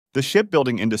The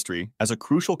shipbuilding industry, as a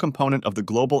crucial component of the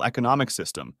global economic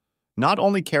system, not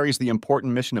only carries the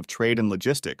important mission of trade and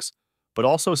logistics, but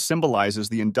also symbolizes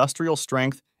the industrial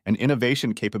strength and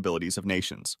innovation capabilities of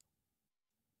nations.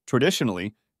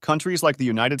 Traditionally, countries like the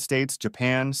United States,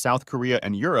 Japan, South Korea,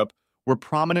 and Europe were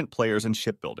prominent players in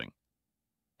shipbuilding.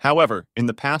 However, in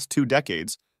the past 2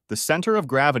 decades, the center of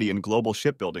gravity in global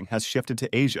shipbuilding has shifted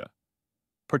to Asia.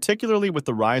 Particularly with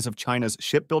the rise of China's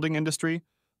shipbuilding industry,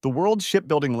 the world's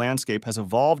shipbuilding landscape has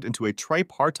evolved into a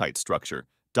tripartite structure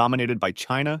dominated by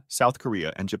China, South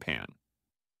Korea, and Japan.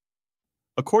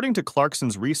 According to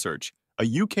Clarkson's research, a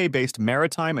UK-based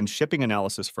maritime and shipping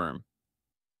analysis firm,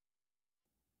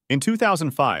 in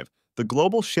 2005, the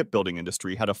global shipbuilding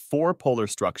industry had a four-polar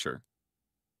structure.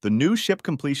 The new ship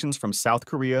completions from South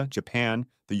Korea, Japan,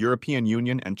 the European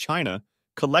Union, and China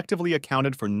collectively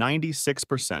accounted for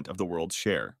 96% of the world's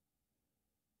share.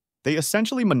 They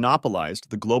essentially monopolized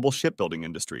the global shipbuilding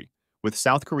industry, with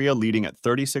South Korea leading at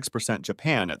 36%,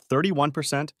 Japan at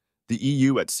 31%, the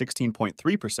EU at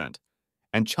 16.3%,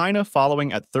 and China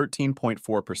following at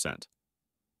 13.4%.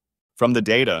 From the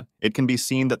data, it can be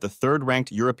seen that the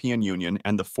third-ranked European Union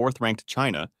and the fourth-ranked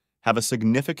China have a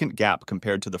significant gap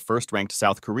compared to the first-ranked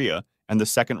South Korea and the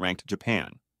second-ranked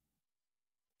Japan.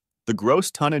 The gross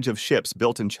tonnage of ships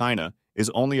built in China is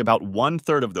only about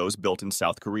one-third of those built in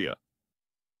South Korea.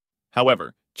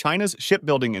 However, China's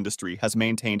shipbuilding industry has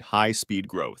maintained high-speed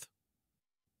growth.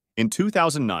 In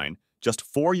 2009, just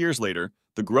 4 years later,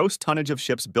 the gross tonnage of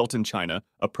ships built in China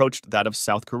approached that of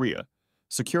South Korea,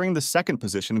 securing the second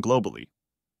position globally.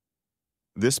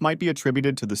 This might be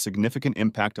attributed to the significant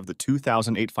impact of the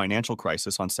 2008 financial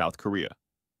crisis on South Korea.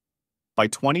 By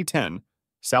 2010,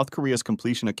 South Korea's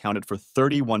completion accounted for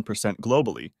 31%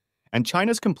 globally, and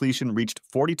China's completion reached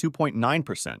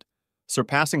 42.9%,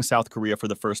 surpassing South Korea for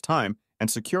the first time and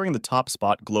securing the top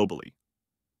spot globally.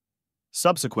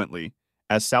 Subsequently,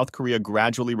 as South Korea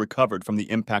gradually recovered from the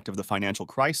impact of the financial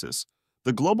crisis,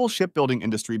 the global shipbuilding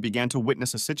industry began to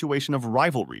witness a situation of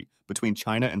rivalry between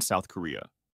China and South Korea.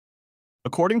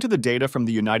 According to the data from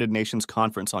the United Nations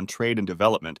Conference on Trade and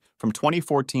Development from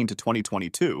 2014 to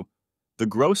 2022, the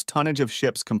gross tonnage of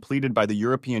ships completed by the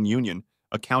European Union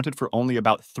accounted for only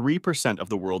about 3% of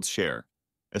the world's share,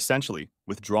 essentially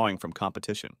withdrawing from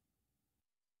competition.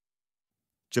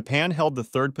 Japan held the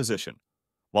third position,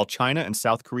 while China and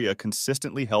South Korea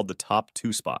consistently held the top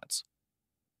two spots.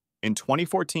 In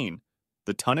 2014,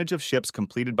 the tonnage of ships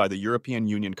completed by the European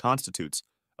Union constitutes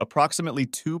approximately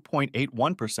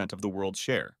 2.81% of the world's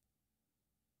share.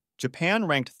 Japan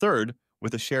ranked third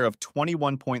with a share of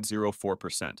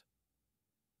 21.04%.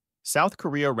 South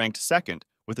Korea ranked second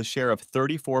with a share of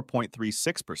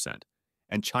 34.36%,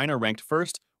 and China ranked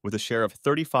first with a share of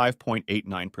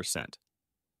 35.89%.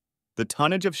 The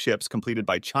tonnage of ships completed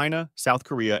by China, South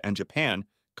Korea, and Japan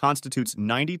constitutes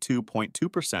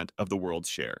 92.2% of the world's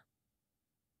share.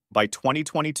 By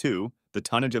 2022, the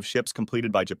tonnage of ships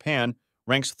completed by Japan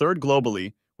ranks third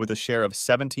globally with a share of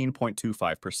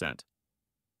 17.25%.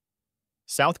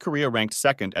 South Korea ranked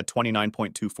second at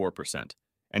 29.24%,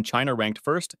 and China ranked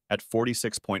first at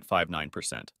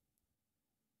 46.59%.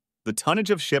 The tonnage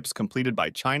of ships completed by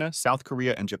China, South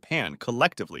Korea, and Japan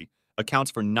collectively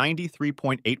accounts for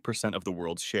 93.8% of the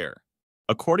world's share.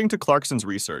 According to Clarkson's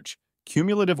research,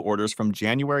 cumulative orders from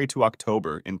January to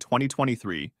October in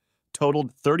 2023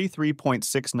 totaled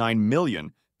 33.69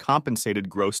 million compensated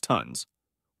gross tons,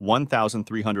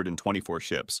 1,324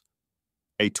 ships,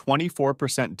 a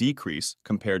 24% decrease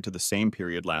compared to the same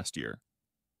period last year.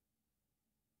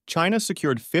 China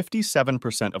secured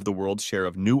 57% of the world's share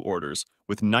of new orders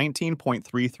with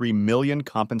 19.33 million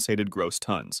compensated gross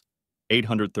tons,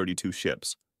 832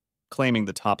 ships, claiming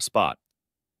the top spot.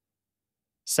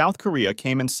 South Korea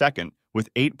came in second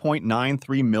with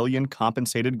 8.93 million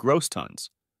compensated gross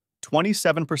tons,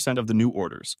 27% of the new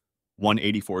orders,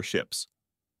 184 ships.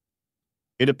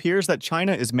 It appears that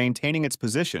China is maintaining its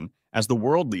position as the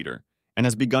world leader and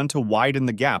has begun to widen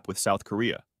the gap with South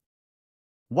Korea.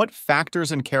 What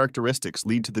factors and characteristics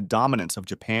lead to the dominance of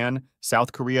Japan,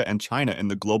 South Korea, and China in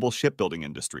the global shipbuilding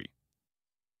industry?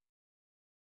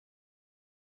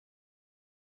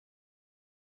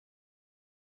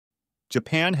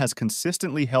 Japan has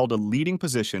consistently held a leading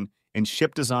position in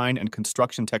ship design and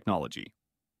construction technology.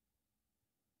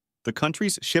 The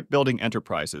country's shipbuilding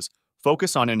enterprises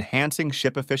focus on enhancing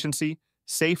ship efficiency,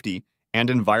 safety, and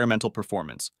environmental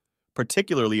performance,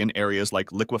 particularly in areas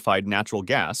like liquefied natural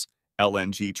gas,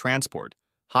 LNG transport,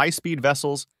 high-speed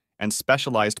vessels, and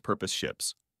specialized purpose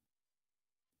ships.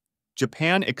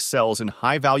 Japan excels in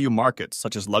high-value markets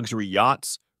such as luxury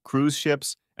yachts, cruise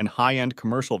ships, and high-end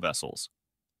commercial vessels.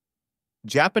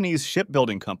 Japanese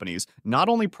shipbuilding companies not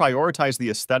only prioritize the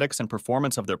aesthetics and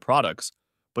performance of their products,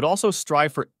 but also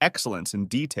strive for excellence in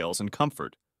details and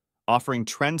comfort, offering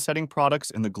trend-setting products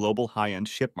in the global high-end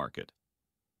ship market.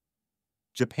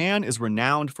 Japan is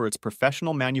renowned for its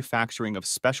professional manufacturing of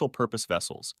special-purpose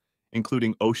vessels,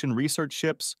 including ocean research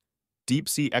ships,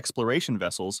 deep-sea exploration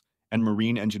vessels, and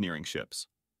marine engineering ships.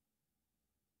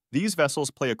 These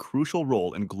vessels play a crucial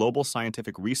role in global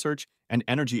scientific research and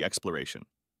energy exploration.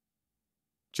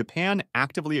 Japan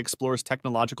actively explores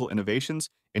technological innovations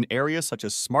in areas such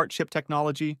as smart ship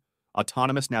technology,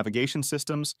 autonomous navigation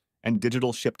systems, and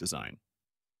digital ship design.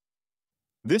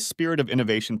 This spirit of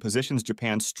innovation positions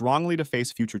Japan strongly to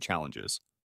face future challenges.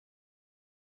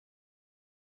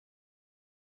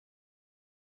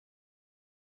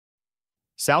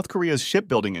 South Korea's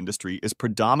shipbuilding industry is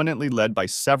predominantly led by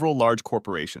several large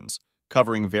corporations,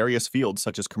 covering various fields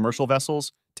such as commercial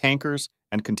vessels, tankers,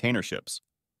 and container ships.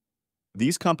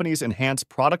 These companies enhance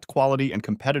product quality and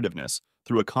competitiveness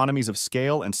through economies of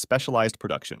scale and specialized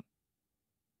production.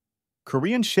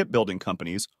 Korean shipbuilding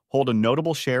companies hold a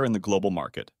notable share in the global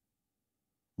market.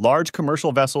 Large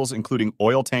commercial vessels, including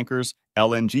oil tankers,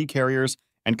 LNG carriers,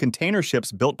 and container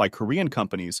ships built by Korean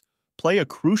companies, play a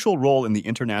crucial role in the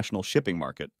international shipping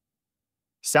market.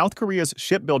 South Korea's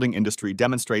shipbuilding industry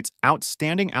demonstrates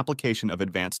outstanding application of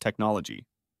advanced technology.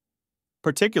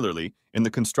 Particularly in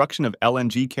the construction of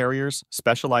LNG carriers,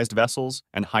 specialized vessels,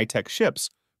 and high-tech ships,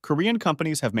 Korean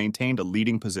companies have maintained a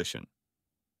leading position.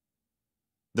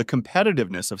 The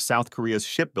competitiveness of South Korea's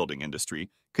shipbuilding industry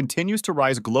continues to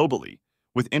rise globally,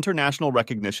 with international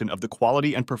recognition of the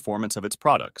quality and performance of its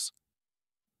products.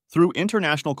 Through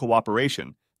international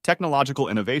cooperation, technological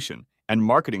innovation, and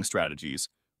marketing strategies,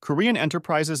 Korean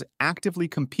enterprises actively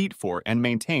compete for and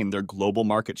maintain their global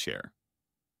market share.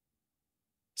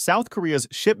 South Korea's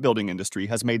shipbuilding industry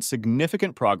has made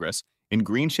significant progress in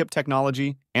green ship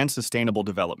technology and sustainable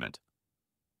development.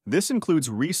 This includes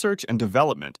research and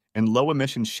development in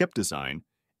low-emission ship design,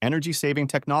 energy-saving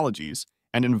technologies,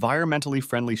 and environmentally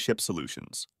friendly ship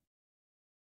solutions.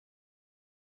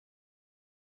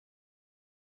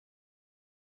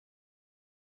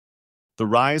 The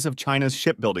rise of China's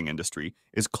shipbuilding industry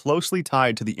is closely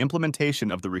tied to the implementation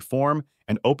of the Reform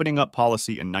and Opening Up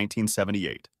policy in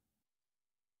 1978.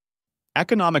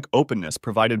 Economic openness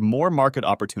provided more market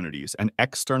opportunities and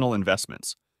external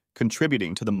investments,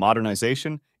 contributing to the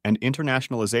modernization and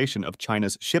internationalization of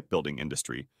China's shipbuilding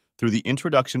industry through the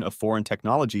introduction of foreign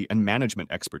technology and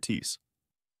management expertise.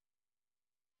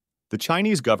 The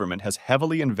Chinese government has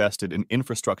heavily invested in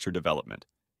infrastructure development,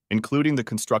 including the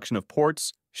construction of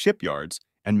ports, shipyards,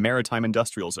 and maritime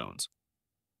industrial zones.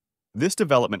 This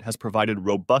development has provided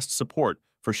robust support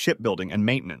for shipbuilding and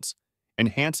maintenance,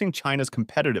 enhancing China's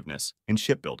competitiveness in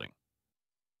shipbuilding.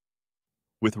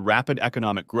 With rapid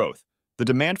economic growth, the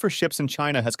demand for ships in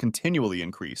China has continually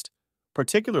increased,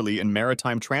 particularly in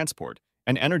maritime transport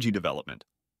and energy development.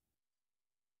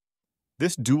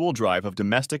 This dual drive of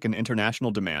domestic and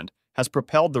international demand has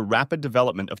propelled the rapid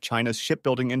development of China's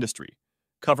shipbuilding industry,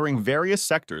 covering various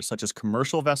sectors such as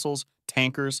commercial vessels,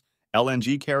 tankers,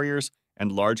 LNG carriers,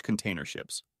 and large container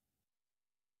ships.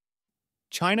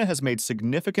 China has made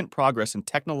significant progress in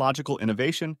technological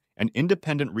innovation and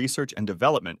independent research and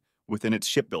development within its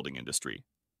shipbuilding industry.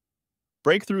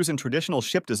 Breakthroughs in traditional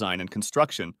ship design and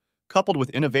construction, coupled with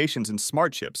innovations in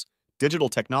smart ships, digital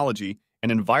technology,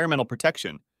 and environmental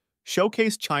protection,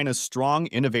 showcase China's strong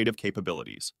innovative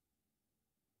capabilities.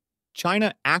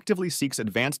 China actively seeks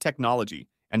advanced technology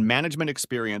and management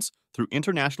experience through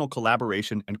international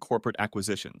collaboration and corporate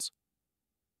acquisitions.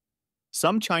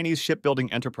 Some Chinese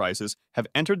shipbuilding enterprises have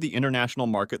entered the international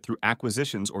market through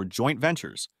acquisitions or joint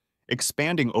ventures,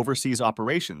 expanding overseas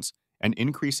operations and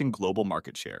increasing global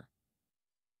market share.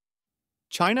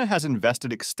 China has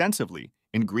invested extensively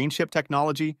in green ship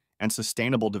technology and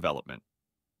sustainable development.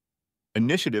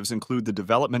 Initiatives include the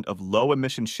development of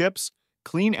low-emission ships,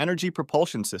 clean energy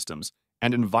propulsion systems,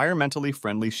 and environmentally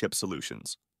friendly ship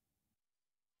solutions.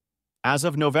 As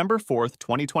of November 4,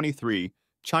 2023,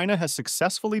 China has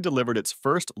successfully delivered its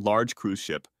first large cruise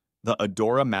ship, the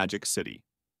Adora Magic City.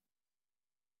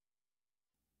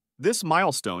 This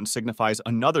milestone signifies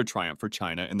another triumph for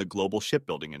China in the global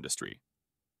shipbuilding industry.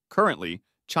 Currently,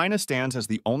 China stands as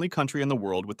the only country in the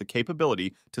world with the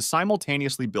capability to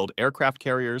simultaneously build aircraft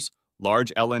carriers,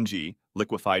 large LNG,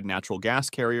 liquefied natural gas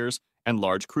carriers, and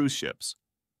large cruise ships.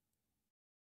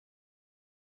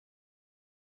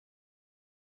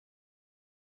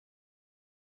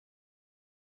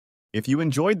 If you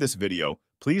enjoyed this video,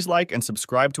 please like and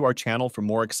subscribe to our channel for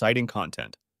more exciting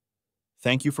content.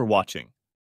 Thank you for watching.